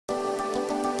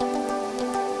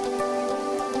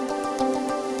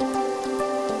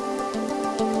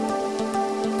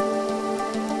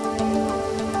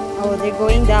They're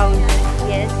going down.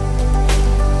 Yes.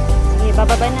 Sige,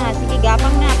 bababa na. Sige,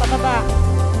 gapang na. Pababa.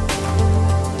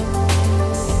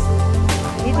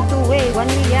 Dito two-way. One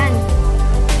way yan.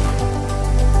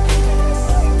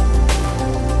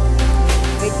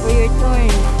 Wait for your turn.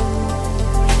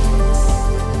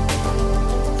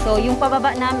 So, yung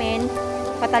pababa namin,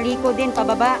 pataliko din,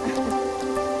 pababa.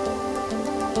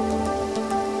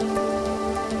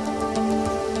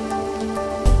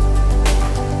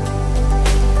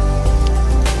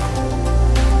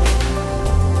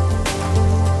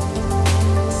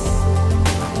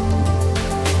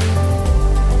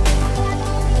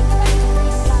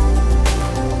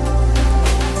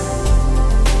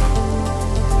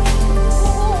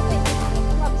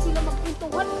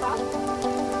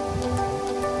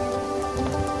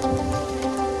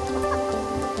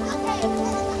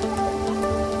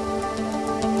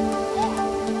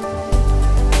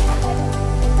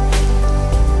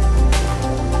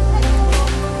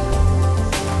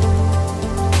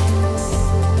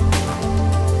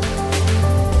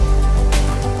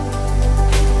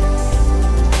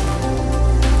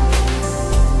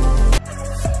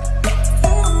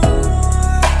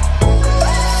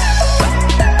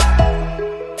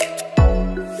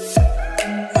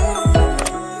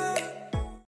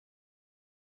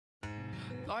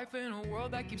 Life in a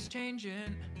world that keeps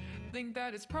changing. Think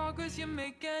that it's progress you're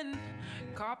making.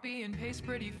 Copy and paste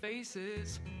pretty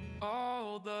faces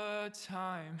all the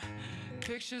time.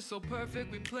 Pictures so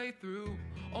perfect we play through.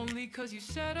 Only cause you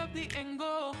set up the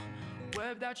angle.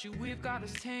 Web that you we've got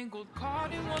us tangled.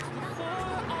 Caught in what's before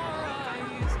our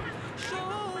eyes. Show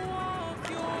off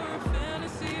your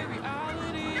fantasy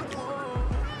reality. Whoa,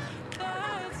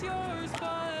 that's yours,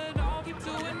 but I'll keep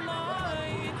doing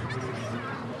mine.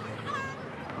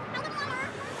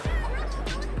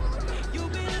 You'll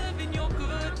be living your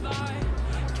good life.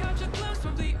 Catch a glimpse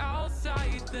from the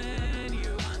outside, then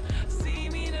you see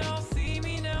me now, see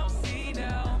me now, see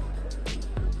now.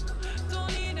 Don't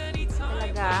need any time.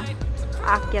 Talaga,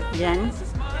 aakyat dyan.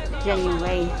 Dyan yung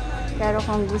way. Pero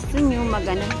kung gusto nyo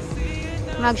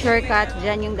mag-shortcut,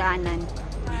 dyan yung daanan.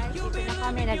 Dito na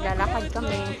kami, naglalakad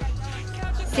kami.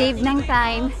 Save ng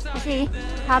time. Kasi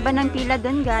haba ng pila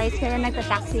doon guys. Kaya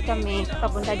nagta-taxi kami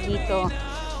papunta dito.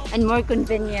 And more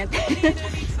convenient.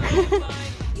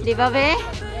 Di ba be?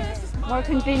 More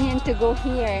convenient to go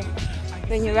here.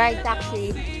 When you ride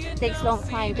taxi, it takes long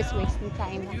time, just wasting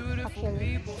time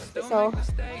actually. So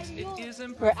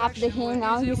we're up the hill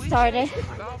now. We started.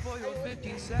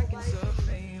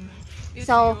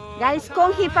 So guys,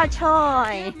 kung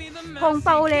hipachoy, kung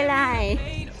paulelay,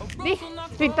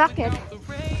 reed packet.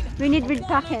 We need reed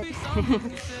packet.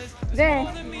 There,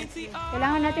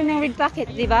 kailangan natin ng reed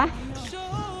packet, di ba?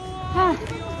 Ha.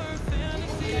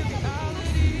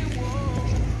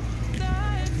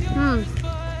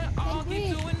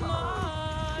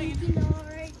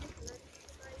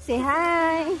 Say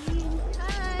hi.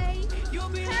 Hi.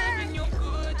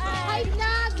 Hi,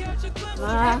 vlog.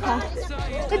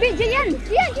 Sabi, diyan.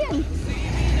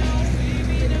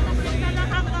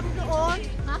 Hanggang doon.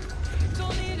 Ha?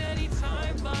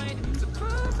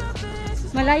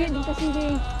 Malayo din kasi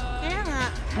din. Kaya nga.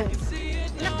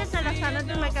 Ilang kasala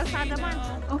doon, may kalsada man.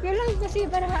 Okay lang kasi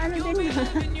para ano din.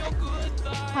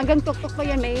 Hanggang tuktok pa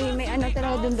yan. May ano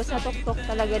talaga doon sa tuktok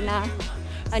talaga na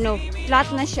ano, flat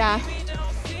na siya.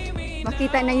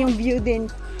 Makita na yung view din.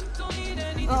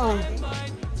 Oo.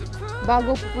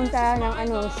 Bago pupunta ng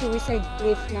ano, suicide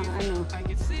cliff ng ano.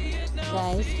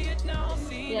 Guys.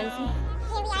 Yan si.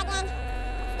 Here we are again.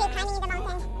 Still climbing in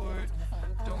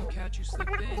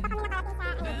the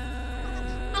mountain.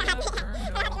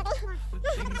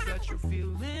 Things that you're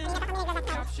feeling,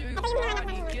 capture your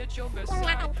body, get your best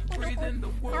self, breathe in the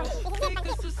world, take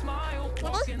this a smile,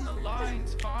 walking the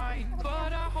lines, fine,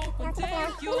 but I hope one day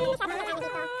you'll That's many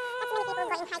people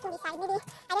going hiking beside. Maybe, I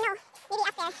don't know, maybe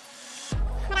up there.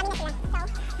 Marami na sila. So,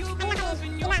 you'll be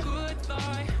living your good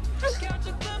life, catch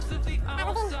a glimpse of the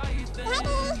outside, then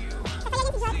you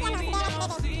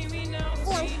see me now,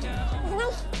 see now.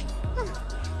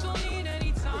 Don't need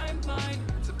any timeline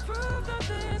to prove that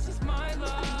this is my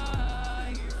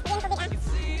life. I can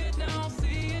see it now,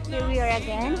 see it now. Here we are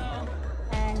again.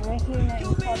 And we're here now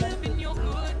in Solon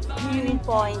viewing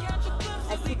point.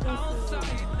 As you can see,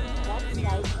 that's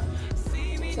nice.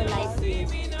 It's a nice view.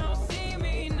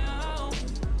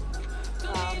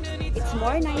 It's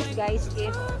more nice guys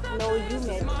if no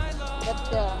humid. But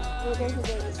the weather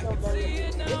today is so very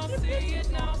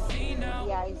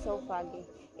yeah, it's so foggy.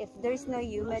 if there's no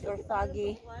humid or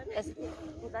foggy. Tas,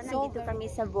 diba, nandito kami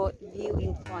sa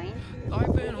viewing point.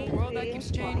 Life in a world that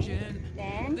keeps changing.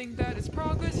 Then, Think that it's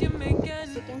progress you're making.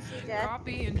 as you can see that,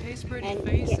 Copy and paste pretty and get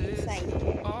faces inside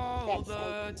there. all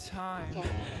That the time. Okay.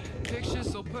 Pictures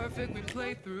so perfect we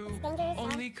play through.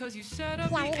 Only cause you set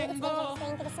up the angle.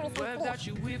 Web that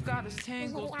you we've got us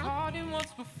tangled. Caught in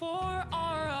what's before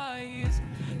our eyes.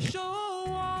 Show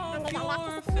off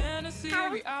your fantasy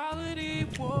reality.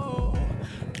 Whoa,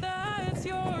 that's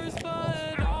yours,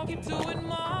 but I'll keep doing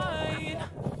mine.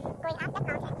 Going up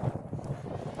the mountain.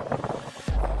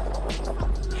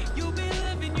 You'll be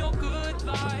living your good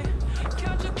life.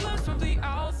 Catch a glimpse from the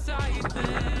outside,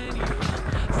 then you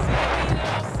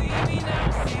see me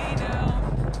now, see now.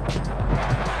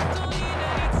 Don't need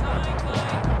any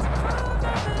timeline to prove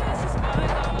that this is my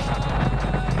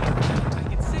life. I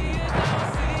can see it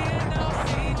now,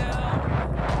 see now.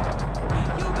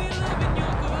 You'll be living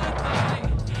your good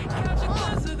life. Catch a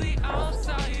glimpse of the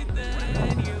outside,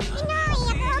 then you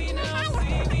see me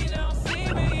now,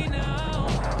 see me now.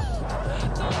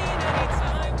 Don't need any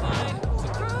timeline to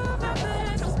prove that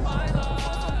this is my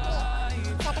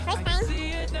life. For the first I time,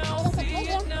 see it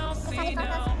now, see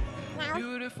now. now.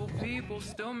 Beautiful people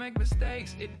still make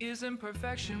mistakes. It isn't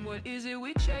perfection, what is it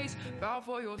we chase? Bow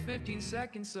for your 15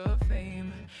 seconds of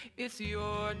fame. It's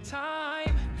your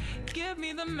time. Give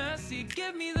me the messy,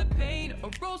 give me the pain. A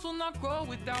rose will not grow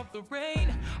without the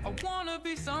rain. I wanna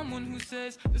be someone who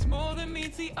says there's more than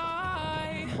meets the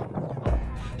eye.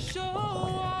 Show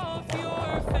off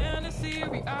your fantasy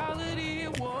reality.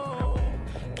 Whoa,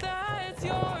 that's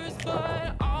yours,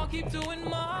 but I'll keep doing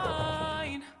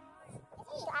mine.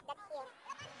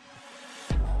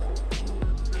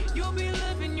 You'll be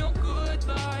living your good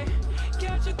life.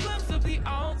 Catch a glimpse of the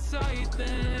outside,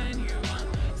 then you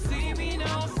see me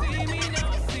now,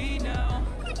 see now.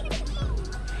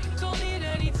 Don't need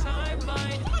any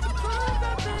timeline to prove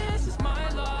that this is my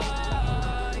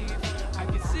life. I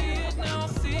can see it now,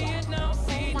 see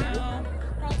now.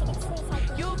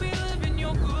 You'll be living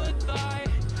your good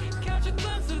life. Catch a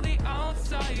glimpse of the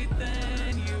outside,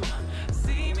 then you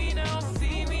see me now,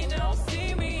 see me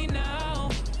now.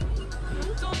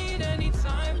 Don't need any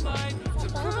timeline to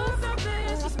prove that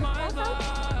this is my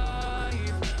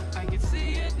life. I can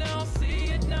see it now,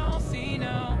 see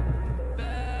now.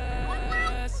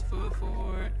 Best foot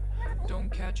forward, don't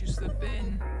catch you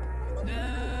slipping.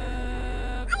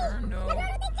 Never know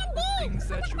the things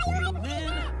that you're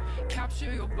feeling.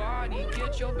 Capture your body,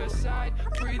 get your best side.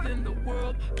 Breathe in the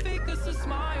world, fake us a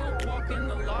smile. Walk in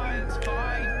the lines,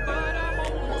 fight, but I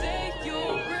won't take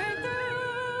your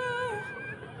breakthrough.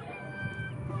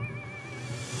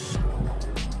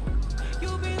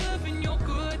 You'll be living your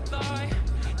good life.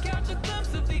 Catch a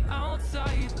glimpse of the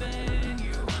outside, then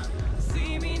you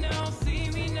see me now,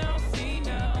 see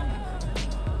now.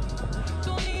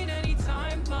 Don't need any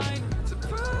timeline to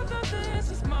prove that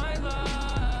this is my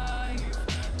life.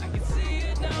 I can see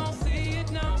it now,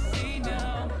 see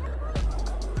now.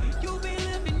 You'll be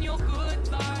living your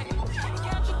good life.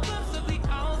 Catch a glimpse of the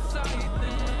outside,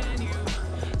 then you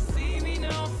see me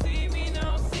now, see me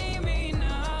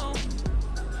now.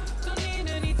 Don't need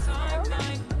any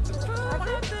timeline to prove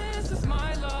that this is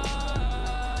my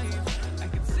life. I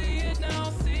can see it now,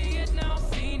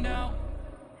 see now.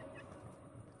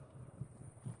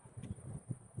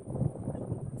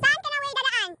 Saan ka na way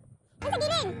dadaan? Doon sa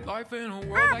gilid. Life in a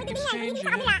world that keeps pagdidiin, changing.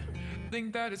 sa kabila.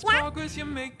 Think that it's Yeah. progress you're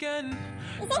making.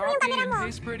 Iset mo yung Copy camera and mo.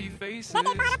 paste pretty faces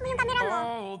Bebe, paharap mo yung camera mo.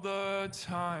 all the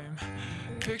time.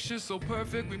 Pictures so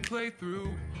perfect we play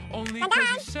through. Only Tandaan. cause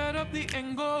you set up the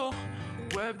angle.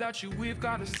 Web that you we've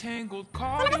got us tangled.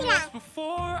 Caught Saan in ba what's sila?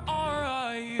 before our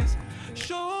eyes.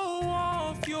 Show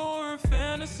off your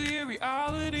fantasy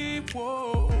reality.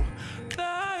 Whoa,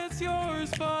 that's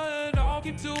yours, but I'll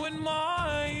keep doing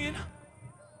mine.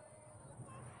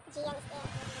 Gian is there.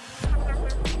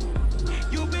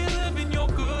 You'll be living your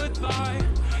good life.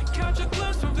 Catch a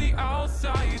glimpse from the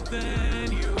outside,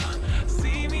 then you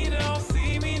see me now,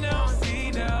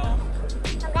 see now.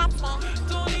 Congrats, be.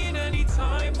 Don't need any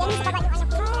timeline to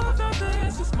prove that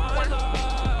this is my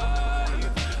life.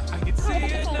 I can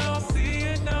see it now,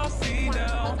 see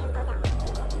now.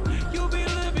 You'll be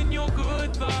living your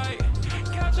good life.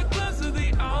 Catch a glimpse of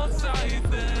the outside,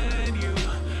 then you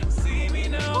see me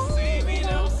now, see me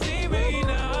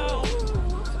now.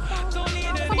 Don't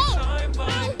need any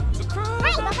timeline to prove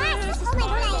that this is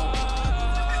my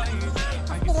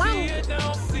life. I can see it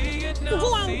now, see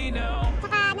now.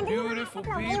 Saka, nandun yung Beautiful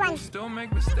tatlo, people iwan. still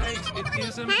make mistakes. It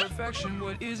isn't perfection,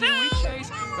 what is it we chase?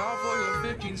 Bow for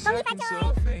your 15 seconds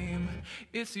of fame.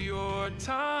 It's your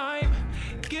time.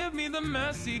 Give me the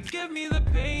messy, give me the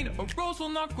pain. A rose will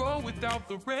not grow without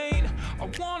the rain. I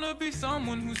wanna be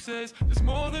someone who says there's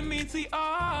more than meets the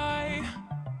eye.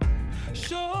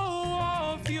 Show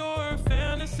off your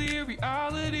fantasy,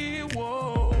 reality,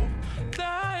 whoa.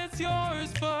 That's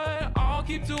yours, but I'll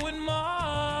keep doing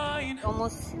mine.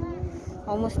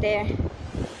 Almost there.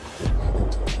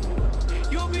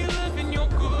 You'll be living your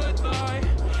good life.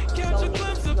 Catch a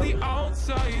glimpse of the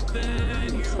outside,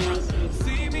 then you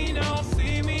see me now,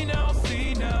 see me now,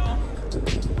 see now.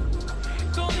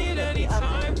 Don't need any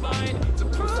timeline to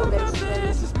prove that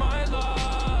this is my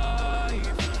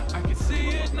life. I can see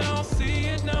it now, see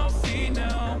it now, see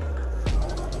now.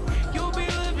 You'll be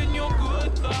living your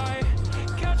good life.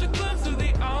 Catch a glimpse of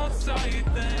the outside,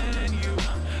 then you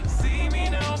see me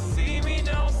now, see me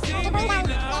now, see me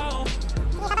now.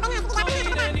 Don't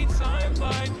need any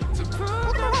timeline to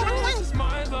prove that this is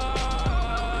my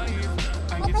life.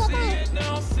 I can see it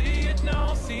now, see it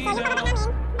now, see now.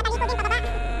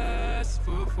 Best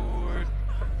foot forward,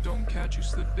 don't catch you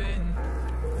slipping.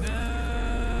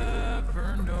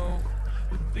 Never know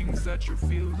the things that you're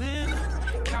feeling.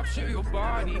 Capture your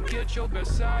body, get your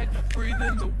best side. Breathe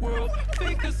in the world,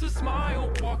 fake us a smile.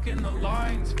 Walking the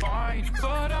lines, fine.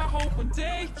 But I hope one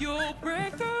day you'll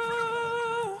break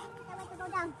through.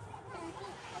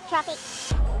 Traffic.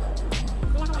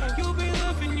 You'll be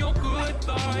living your good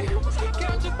life.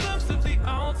 Catch a glimpse of the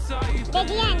outside.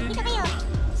 Ready yan, dito kayo.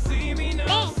 See me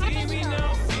now, see me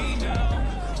now, see now.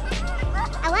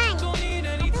 Awan. Don't need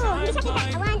any Hindi siya kita.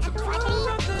 timeline. Awan, atu,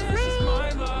 atri. This is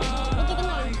my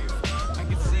life. I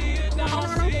can see it now,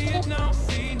 see it now,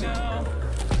 see now.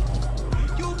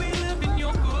 You'll be living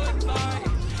your good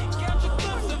life. Catch a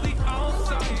glimpse of the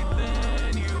outside,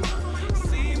 then you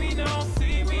see me now,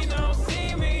 see me now,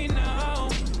 see me now.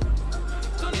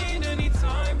 Don't need any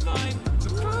timeline to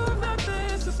prove that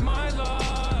this is my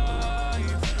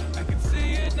life. I can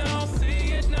see it now,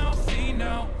 see it now, see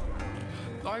now.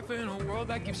 Life in a world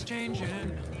that keeps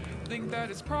changing. Think that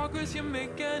it's progress you're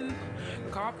making.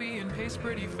 Copy and paste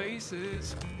pretty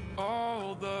faces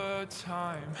all the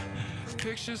time.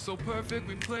 Pictures so perfect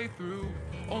we play through.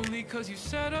 Only cause you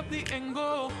set up the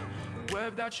angle.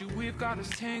 Web that you weave got us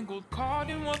tangled. Caught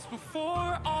in what's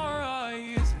before our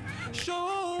eyes. Show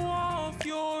off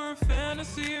your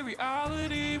fantasy,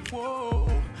 reality, whoa.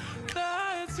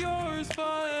 That's yours,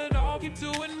 but I'll keep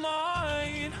doing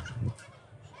mine.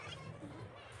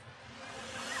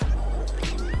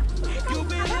 You'll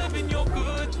be living your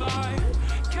good life.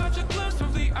 Catch a glimpse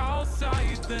from the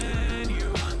outside, then